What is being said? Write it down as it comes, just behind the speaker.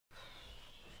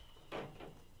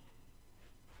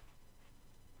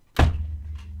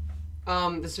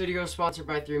This video is sponsored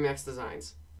by 3Max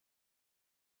Designs.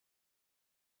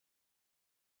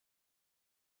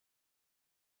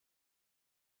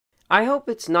 I hope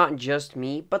it's not just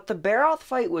me, but the Barroth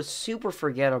fight was super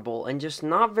forgettable and just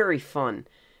not very fun.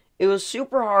 It was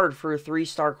super hard for a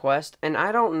 3-star quest, and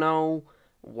I don't know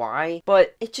why,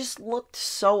 but it just looked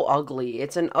so ugly.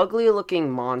 It's an ugly looking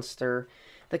monster.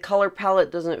 The color palette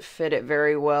doesn't fit it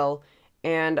very well,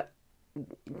 and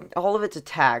all of its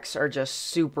attacks are just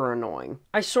super annoying.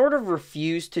 I sort of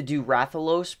refused to do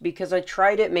Rathalos because I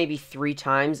tried it maybe 3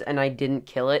 times and I didn't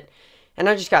kill it. And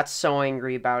I just got so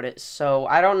angry about it, so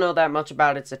I don't know that much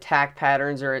about its attack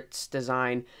patterns or its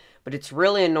design, but it's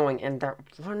really annoying, and that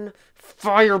one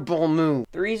fireball move.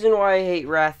 The reason why I hate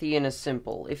Rathian is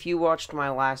simple. If you watched my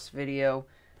last video,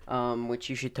 which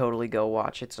you should totally go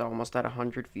watch, it's almost at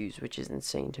 100 views, which is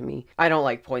insane to me. I don't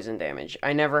like poison damage.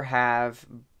 I never have,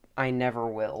 I never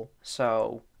will,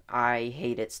 so I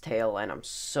hate its tail, and I'm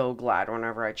so glad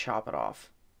whenever I chop it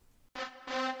off.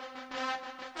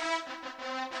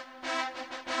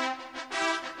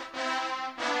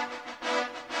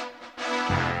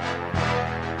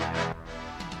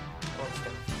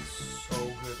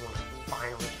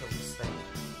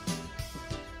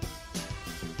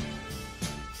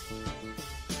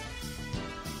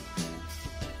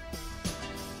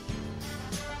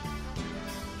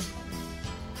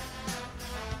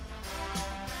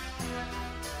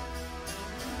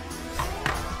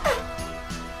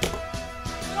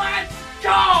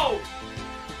 Go!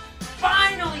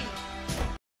 Finally!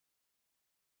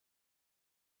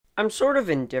 I'm sort of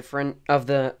indifferent of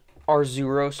the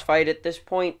Arzuros fight at this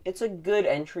point. It's a good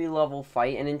entry-level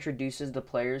fight and introduces the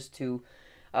players to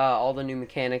all the new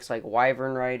mechanics like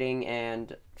Wyvern riding,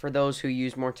 and for those who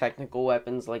use more technical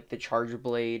weapons like the Charger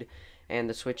Blade and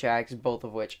the Switch Axe, both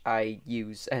of which I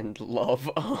use and love.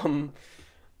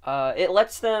 It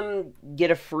lets them get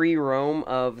a free roam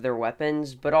of their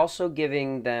weapons, but also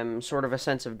giving them sort of a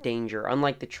sense of danger,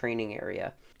 unlike the training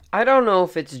area. I don't know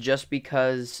if it's just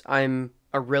because I'm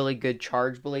a really good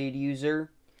Charge Blade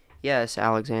user. Yes,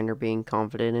 Alexander being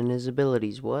confident in his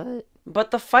abilities, what?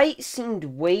 But the fight seemed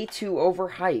way too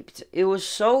overhyped. It was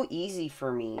so easy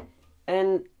for me,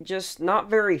 and just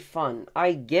not very fun.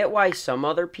 I get why some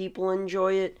other people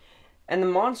enjoy it, and the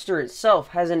monster itself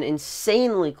has an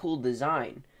insanely cool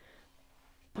design.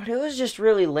 But it was just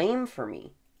really lame for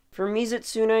me. For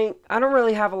Mizitsune, I don't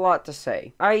really have a lot to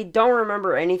say. I don't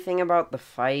remember anything about the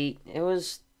fight. It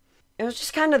was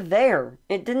just kind of there.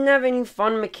 It didn't have any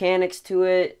fun mechanics to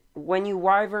it. When you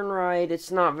Wyvern ride, it's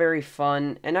not very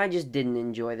fun, and I just didn't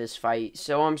enjoy this fight,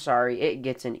 so I'm sorry, it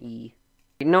gets an E.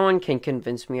 No one can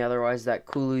convince me otherwise that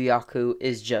Kuluyaku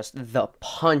is just the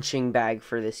punching bag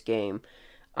for this game.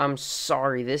 I'm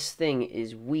sorry, this thing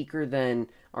is weaker than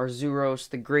Arzuros,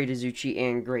 the Great Izuchi,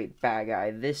 and Great Bad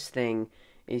Guy. This thing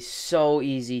is so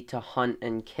easy to hunt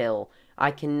and kill.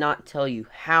 I cannot tell you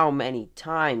how many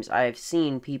times I have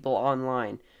seen people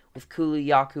online with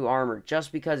Kuluyaku armor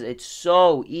just because it's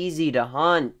so easy to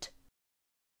hunt.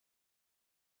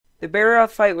 The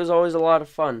Barroth fight was always a lot of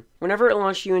fun. Whenever it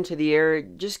launched you into the air,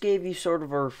 it just gave you sort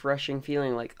of a refreshing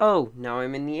feeling like, oh, now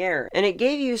I'm in the air. And it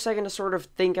gave you a second to sort of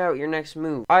think out your next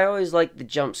move. I always liked the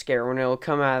jump scare when it will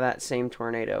come out of that same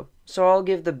tornado. So I'll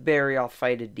give the Barroth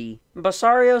fight a D.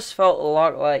 Basarios felt a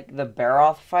lot like the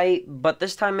Barroth fight, but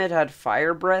this time it had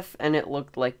fire breath and it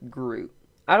looked like Groot.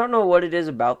 I don't know what it is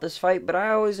about this fight, but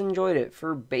I always enjoyed it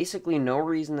for basically no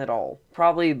reason at all.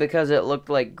 Probably because it looked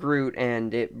like Groot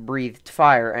and it breathed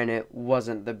fire and it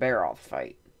wasn't the Barroth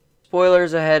fight.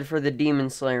 Spoilers ahead for the Demon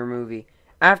Slayer movie.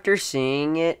 After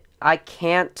seeing it, I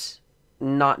can't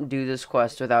not do this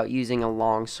quest without using a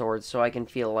long sword so I can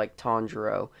feel like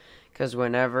Tanjiro. Because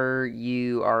whenever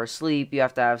you are asleep, you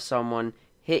have to have someone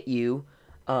hit you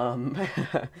to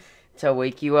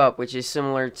wake you up, which is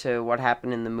similar to what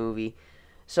happened in the movie.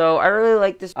 So I really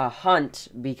like this hunt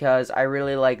because I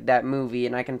really like that movie,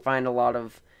 and I can find a lot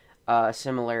of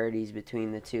similarities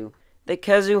between the two. The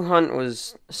Kezu hunt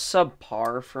was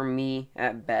subpar for me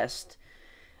at best.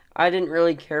 I didn't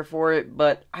really care for it,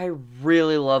 but I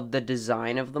really loved the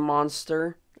design of the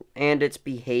monster and its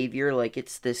behavior. Like,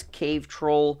 it's this cave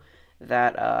troll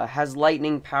that has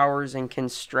lightning powers and can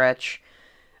stretch.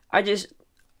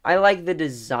 I like the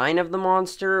design of the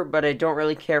monster, but I don't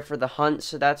really care for the hunt,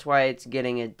 so that's why it's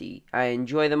getting a D. I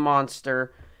enjoy the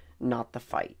monster, not the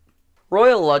fight.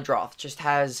 Royal Ludroth just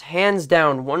has, hands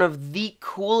down, one of the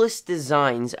coolest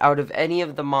designs out of any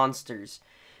of the monsters.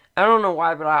 I don't know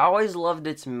why, but I always loved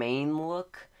its main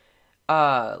look.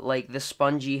 Like the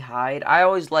spongy hide. I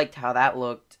always liked how that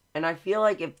looked. And I feel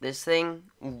like if this thing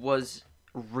was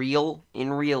real,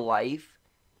 in real life,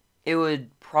 it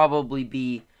would probably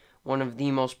be one of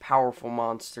the most powerful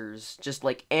monsters, just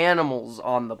like animals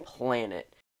on the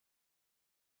planet.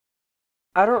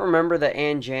 I don't remember the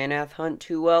Anjanath hunt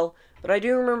too well, but I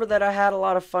do remember that I had a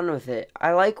lot of fun with it.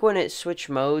 I like when it switched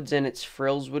modes and its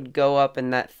frills would go up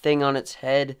and that thing on its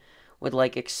head would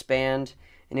like expand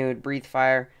and it would breathe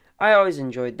fire. I always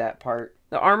enjoyed that part.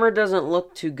 The armor doesn't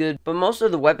look too good, but most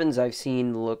of the weapons I've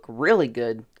seen look really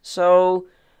good, so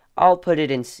I'll put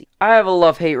it in C. I have a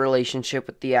love-hate relationship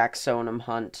with the Axonum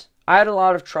hunt. I had a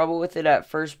lot of trouble with it at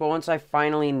first, but once I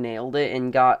finally nailed it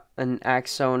and got an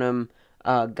Axonum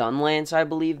gun lance, I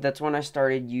believe, that's when I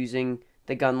started using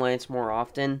the gun lance more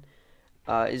often,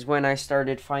 is when I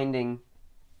started finding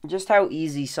just how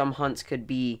easy some hunts could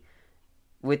be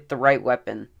with the right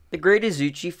weapon. The Great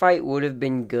Azuchi fight would have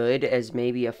been good as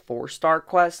maybe a 4-star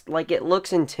quest. Like, it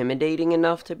looks intimidating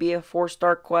enough to be a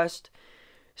 4-star quest.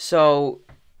 So,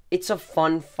 it's a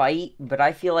fun fight, but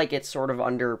I feel like it's sort of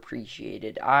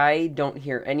underappreciated. I don't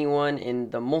hear anyone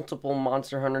in the multiple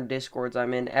Monster Hunter Discords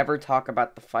I'm in ever talk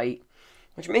about the fight,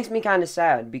 which makes me kind of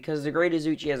sad, because the Great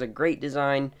Azuchi has a great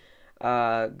design,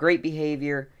 great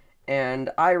behavior, and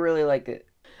I really like it.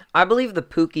 I believe the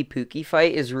Pookie Pookie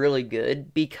fight is really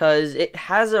good because it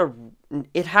has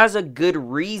a good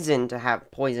reason to have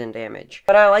poison damage.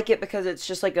 But I like it because it's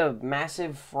just like a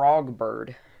massive frog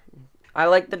bird. I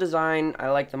like the design, I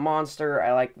like the monster,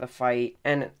 I like the fight,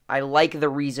 and I like the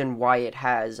reason why it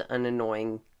has an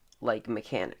annoying, like,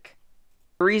 mechanic.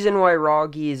 The reason why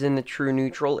Roggy is in the true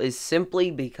neutral is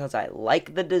simply because I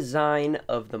like the design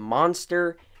of the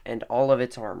monster and all of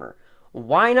its armor.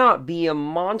 Why not be a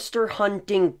monster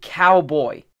hunting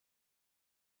cowboy?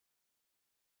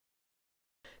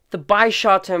 The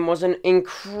Bishotem was an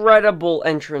incredible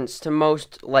entrance to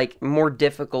most, like, more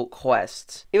difficult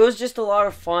quests. It was just a lot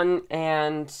of fun,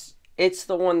 and it's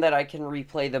the one that I can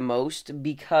replay the most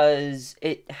because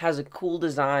it has a cool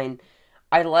design.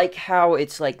 I like how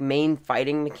its, like, main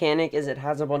fighting mechanic is it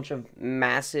has a bunch of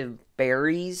massive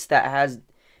berries that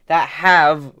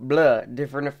have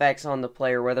different effects on the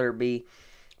player, whether it be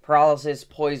paralysis,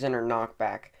 poison, or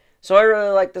knockback. So I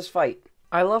really like this fight.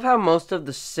 I love how most of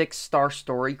the 6-star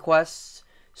story quests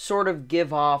sort of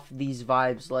give off these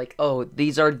vibes like, oh,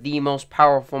 these are the most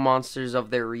powerful monsters of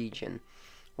their region.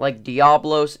 Like,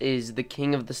 Diablos is the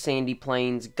king of the sandy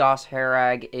plains, Gos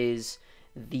Harag is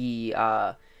the,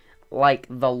 like,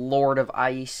 the lord of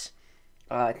ice,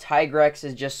 Tigrex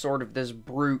is just sort of this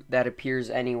brute that appears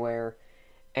anywhere,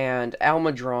 and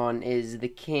Almadron is the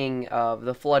king of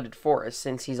the flooded forest,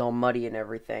 since he's all muddy and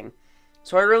everything.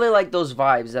 So I really like those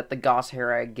vibes that the Gos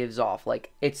Harag gives off.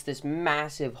 Like, it's this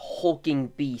massive, hulking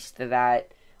beast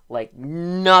that, like,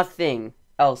 nothing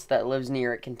else that lives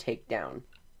near it can take down.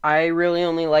 I really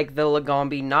only like the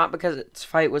Lagombi, not because its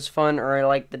fight was fun or I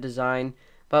like the design,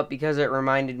 but because it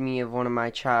reminded me of one of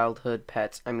my childhood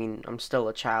pets. I mean, I'm still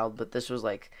a child, but this was,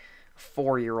 like,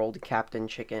 4-year-old Captain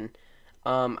Chicken.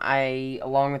 I,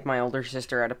 along with my older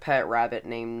sister, had a pet rabbit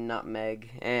named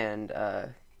Nutmeg, and,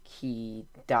 he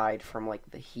died from,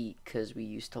 like, the heat, because we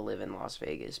used to live in Las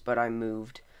Vegas, but I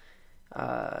moved,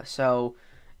 so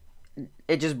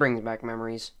it just brings back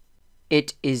memories.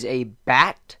 It is a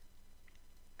bat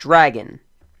dragon.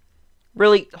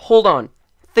 Really, hold on,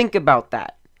 think about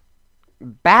that.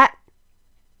 Bat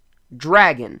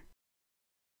dragon.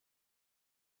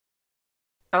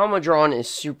 Almadron is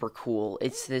super cool.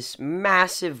 It's this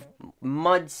massive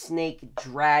mud snake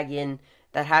dragon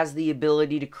that has the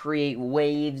ability to create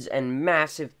waves and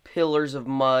massive pillars of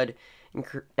mud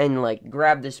and like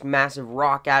grab this massive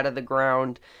rock out of the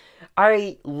ground.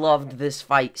 I loved this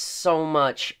fight so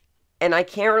much, and I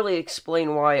can't really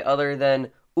explain why other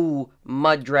than, ooh,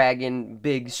 mud dragon,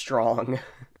 big, strong.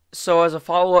 So as a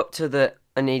follow-up to the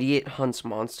An Idiot Hunts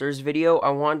Monsters video, I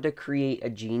wanted to create a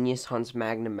Genius Hunts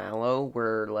Magnum Mallow,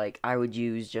 where, like, I would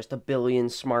use just a billion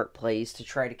smart plays to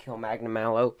try to kill Magnum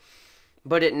Mallow,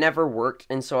 but it never worked,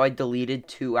 and so I deleted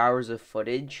 2 hours of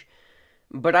footage.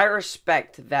 But I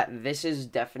respect that this is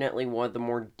definitely one of the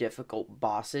more difficult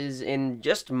bosses in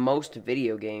just most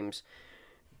video games.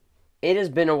 It has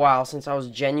been a while since I was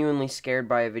genuinely scared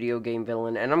by a video game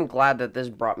villain, and I'm glad that this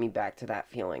brought me back to that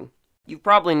feeling. You've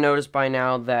probably noticed by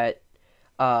now that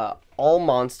all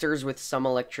monsters with some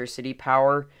electricity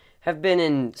power have been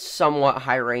in somewhat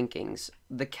high rankings.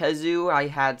 The Khezu, I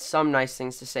had some nice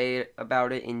things to say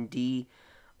about it in D.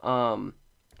 Tobai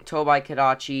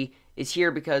Kadachi is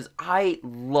here because I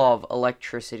love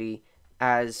electricity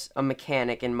as a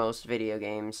mechanic in most video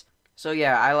games. So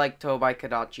yeah, I like Tobai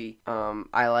Kadachi.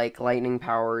 I like lightning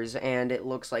powers, and it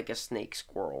looks like a snake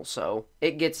squirrel, so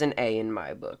it gets an A in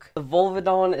my book. The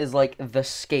Volvidon is like the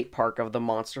skate park of the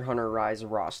Monster Hunter Rise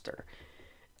roster.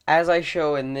 As I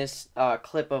show in this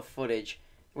clip of footage,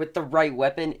 with the right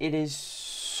weapon, it is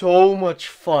so much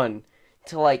fun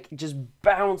to like just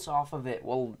bounce off of it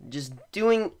while just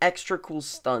doing extra cool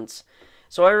stunts.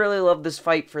 So I really love this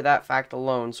fight for that fact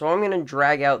alone. So I'm going to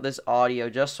drag out this audio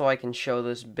just so I can show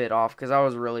this bit off because I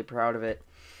was really proud of it.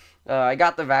 I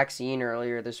got the vaccine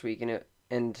earlier this week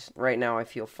and right now I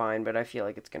feel fine, but I feel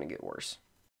like it's going to get worse.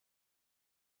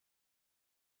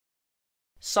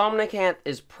 Somnicanth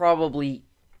is probably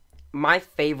my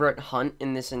favorite hunt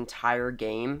in this entire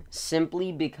game,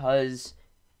 simply because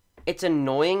it's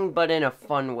annoying, but in a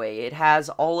fun way. It has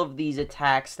all of these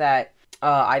attacks that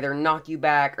either knock you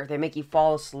back, or they make you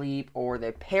fall asleep, or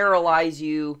they paralyze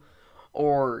you,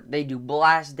 or they do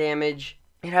blast damage.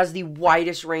 It has the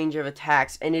widest range of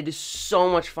attacks, and it is so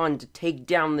much fun to take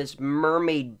down this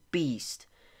mermaid beast.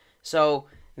 So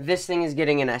this thing is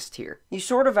getting an S tier. You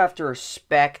sort of have to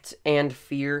respect and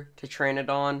fear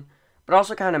Tetranodon, but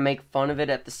also kind of make fun of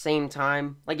it at the same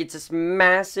time. Like, it's this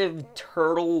massive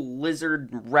turtle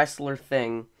lizard wrestler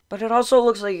thing, but it also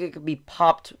looks like it could be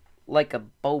popped like a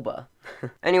boba.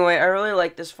 Anyway, I really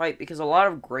like this fight because a lot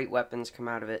of great weapons come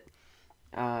out of it.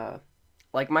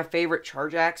 Like, my favorite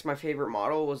Charge Axe, my favorite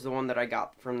model, was the one that I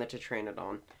got from the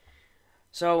Tetranodon.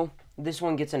 So, this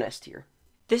one gets an S tier.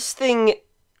 This thing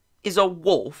is a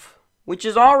wolf, which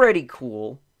is already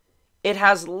cool. It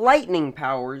has lightning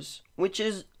powers, which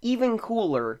is even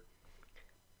cooler.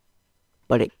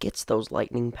 But it gets those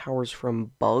lightning powers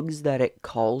from bugs that it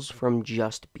calls from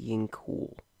just being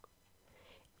cool.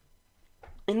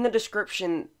 In the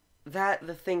description,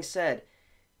 the thing said,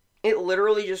 it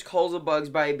literally just calls the bugs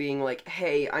by being like,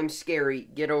 hey, I'm scary,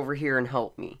 get over here and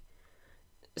help me.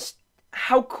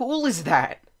 How cool is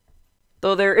that?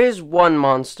 Though there is one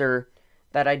monster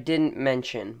that I didn't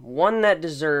mention, one that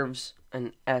deserves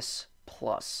an S+.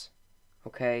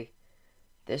 Okay?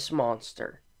 This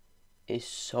monster is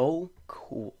so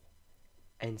cool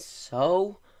and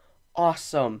so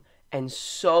awesome and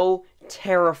so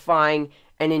terrifying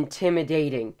and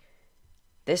intimidating.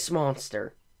 This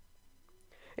monster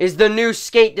is the new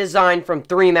skate design from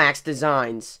 3max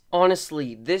Designs.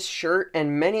 Honestly, this shirt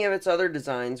and many of its other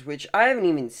designs, which I haven't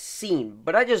even seen,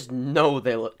 but I just know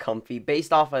they look comfy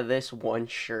based off of this one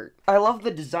shirt. I love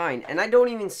the design, and I don't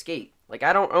even skate. Like,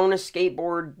 I don't own a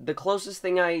skateboard. The closest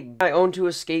thing I own to a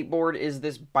skateboard is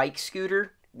this bike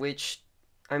scooter, which,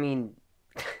 I mean,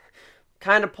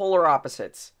 kind of polar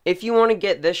opposites. If you want to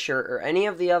get this shirt or any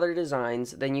of the other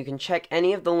designs, then you can check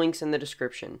any of the links in the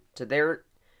description to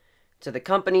the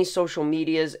company's social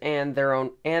medias and their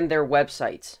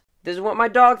websites. This is what my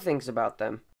dog thinks about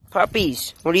them.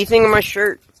 Puppies, what do you think of my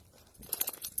shirt?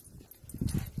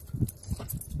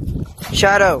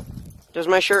 Shadow, does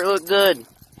my shirt look good?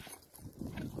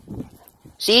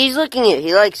 See, he's looking at it.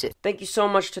 He likes it. Thank you so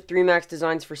much to 3max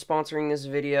Designs for sponsoring this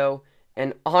video.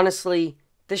 And honestly,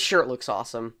 this shirt looks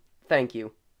awesome. Thank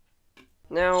you.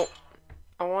 Now,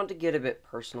 I want to get a bit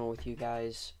personal with you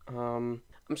guys. I'm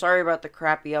sorry about the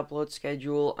crappy upload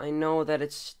schedule. I know that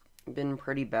it's been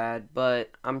pretty bad,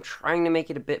 but I'm trying to make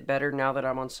it a bit better now that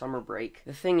I'm on summer break.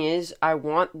 The thing is, I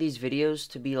want these videos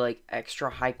to be like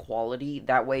extra high quality.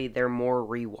 That way they're more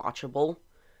rewatchable.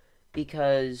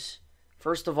 Because,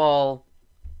 first of all,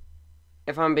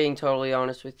 if I'm being totally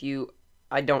honest with you,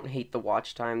 I don't hate the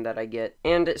watch time that I get.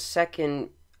 And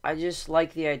second, I just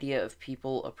like the idea of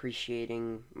people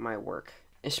appreciating my work.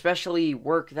 Especially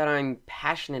work that I'm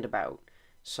passionate about.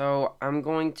 So I'm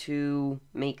going to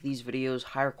make these videos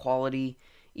higher quality,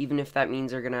 even if that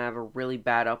means they're going to have a really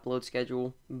bad upload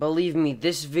schedule. Believe me,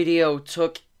 this video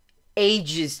took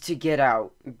ages to get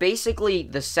out. Basically,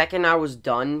 the second I was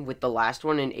done with the last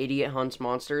one in Idiot Hunts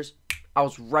Monsters, I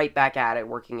was right back at it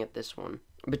working at this one.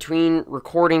 Between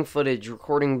recording footage,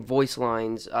 recording voice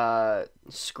lines,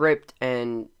 script,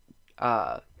 and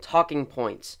talking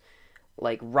points,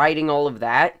 like writing all of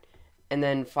that, and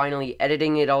then finally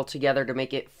editing it all together to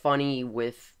make it funny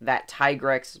with that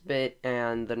Tigrex bit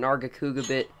and the Nargacuga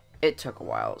bit, it took a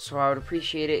while. So I would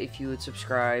appreciate it if you would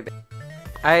subscribe.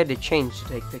 I had to change to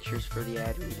take pictures for the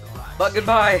ad read. But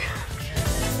goodbye!